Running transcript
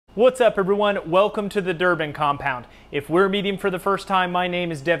What's up everyone? Welcome to the Durbin Compound. If we're meeting for the first time, my name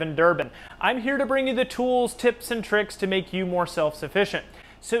is Devin Durbin. I'm here to bring you the tools, tips, and tricks to make you more self-sufficient.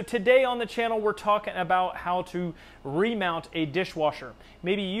 So today on the channel, we're talking about how to remount a dishwasher.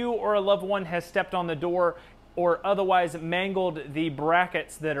 Maybe you or a loved one has stepped on the door or otherwise mangled the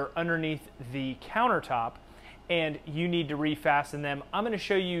brackets that are underneath the countertop and you need to refasten them. I'm going to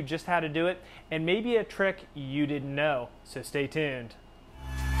show you just how to do it and maybe a trick you didn't know. So stay tuned.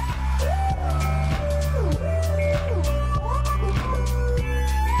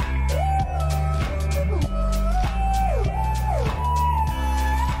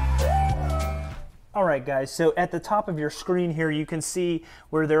 Alright guys, so at the top of your screen here you can see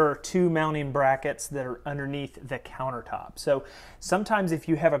where there are two mounting brackets that are underneath the countertop. So sometimes if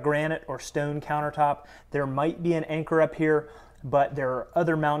you have a granite or stone countertop, there might be an anchor up here, but there are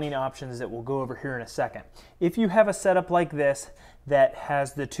other mounting options that we'll go over here in a second. If you have a setup like this that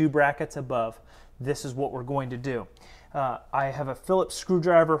has the two brackets above, this is what we're going to do. I have a Phillips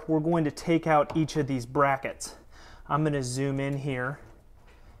screwdriver. We're going to take out each of these brackets. I'm going to zoom in here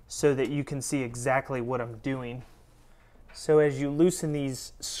so that you can see exactly what I'm doing. So as you loosen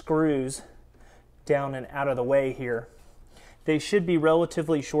these screws down and out of the way here, they should be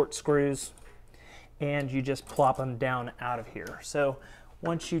relatively short screws, and you just plop them down out of here. So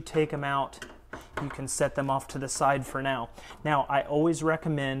once you take them out, you can set them off to the side for now. Now, I always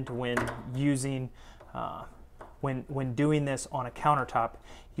recommend when using, when doing this on a countertop,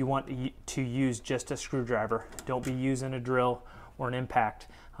 you want to use just a screwdriver. Don't be using a drill or an impact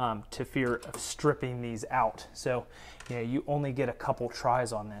to fear of stripping these out. So, you only get a couple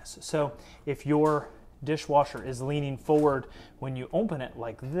tries on this. So if your dishwasher is leaning forward when you open it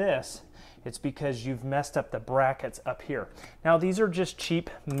like this, it's because you've messed up the brackets up here. Now these are just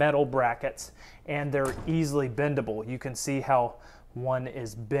cheap metal brackets and they're easily bendable. You can see how one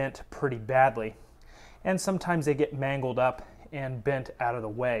is bent pretty badly. And sometimes they get mangled up and bent out of the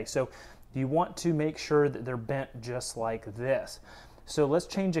way. So you want to make sure that they're bent just like this. So let's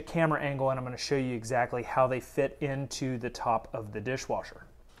change a camera angle and I'm going to show you exactly how they fit into the top of the dishwasher.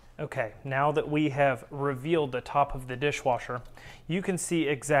 Okay, now that we have revealed the top of the dishwasher, you can see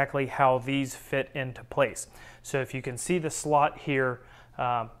exactly how these fit into place. So if you can see the slot here,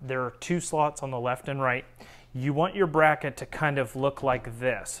 there are two slots on the left and right. You want your bracket to kind of look like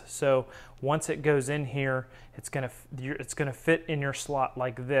this. So once it goes in here, it's gonna fit in your slot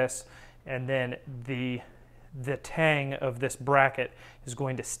like this, and then the tang of this bracket is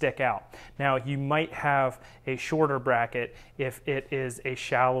going to stick out. Now you might have a shorter bracket if it is a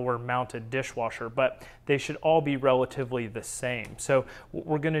shallower mounted dishwasher, but they should all be relatively the same. So what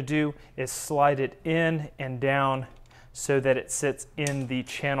we're going to do is slide it in and down so that it sits in the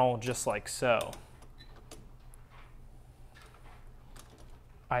channel just like so.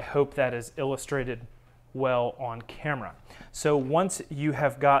 I hope that is illustrated well on camera. So once you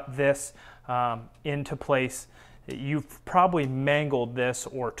have got this into place, you've probably mangled this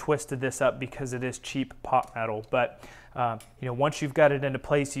or twisted this up because it is cheap pot metal, but once you've got it into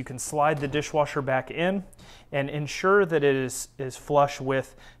place, you can slide the dishwasher back in and ensure that it is flush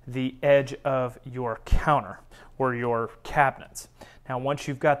with the edge of your counter or your cabinets. Now once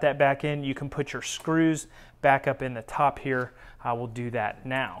you've got that back in, you can put your screws back up in the top here. I will do that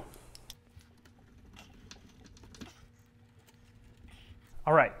now.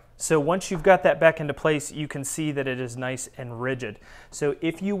 All right, so once you've got that back into place, you can see that it is nice and rigid. So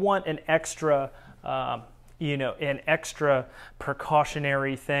if you want an extra, an extra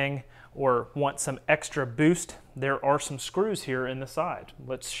precautionary thing or want some extra boost, there are some screws here in the side.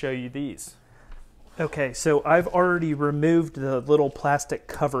 Let's show you these. Okay, so I've already removed the little plastic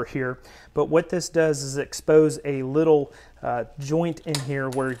cover here, but what this does is expose a little joint in here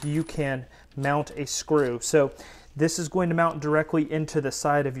where you can mount a screw. So this is going to mount directly into the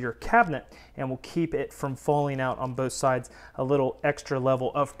side of your cabinet and will keep it from falling out on both sides, a little extra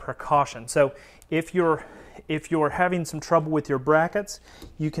level of precaution. So if you're having some trouble with your brackets,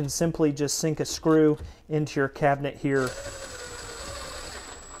 you can simply just sink a screw into your cabinet here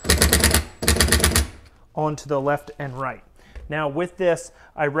onto the left and right. Now with this,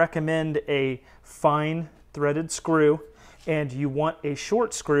 I recommend a fine threaded screw, and you want a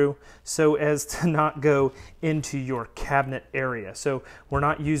short screw so as to not go into your cabinet area. So we're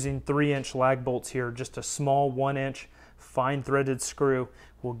not using 3-inch lag bolts here, just a small 1-inch fine threaded screw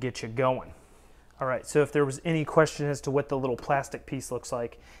will get you going. All right, so if there was any question as to what the little plastic piece looks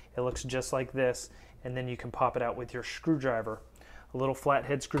like, it looks just like this, and then you can pop it out with your screwdriver. A little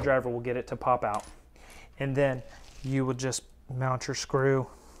flathead screwdriver will get it to pop out. And then you will just mount your screw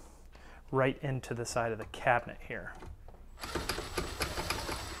right into the side of the cabinet here.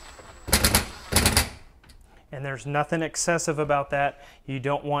 and there's nothing excessive about that. You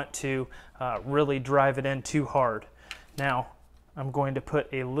don't want to really drive it in too hard. Now, I'm going to put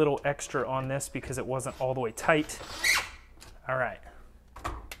a little extra on this because it wasn't all the way tight. All right,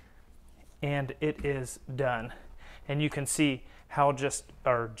 and it is done. And you can see how just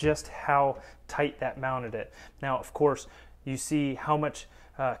how tight that mounted it. Now, of course, you see how much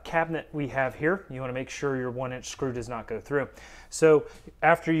cabinet we have here. You want to make sure your 1-inch screw does not go through. So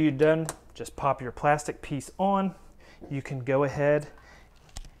after you're done, just pop your plastic piece on. You can go ahead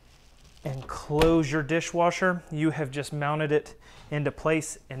and close your dishwasher. You have just mounted it into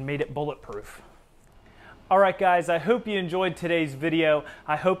place and made it bulletproof. All right, guys, I hope you enjoyed today's video.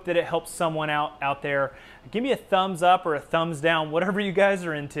 I hope that it helps someone out there. Give me a thumbs up or a thumbs down, whatever you guys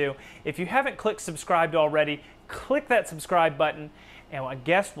are into. If you haven't clicked subscribed already, click that subscribe button, and I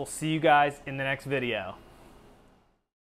guess we'll see you guys in the next video.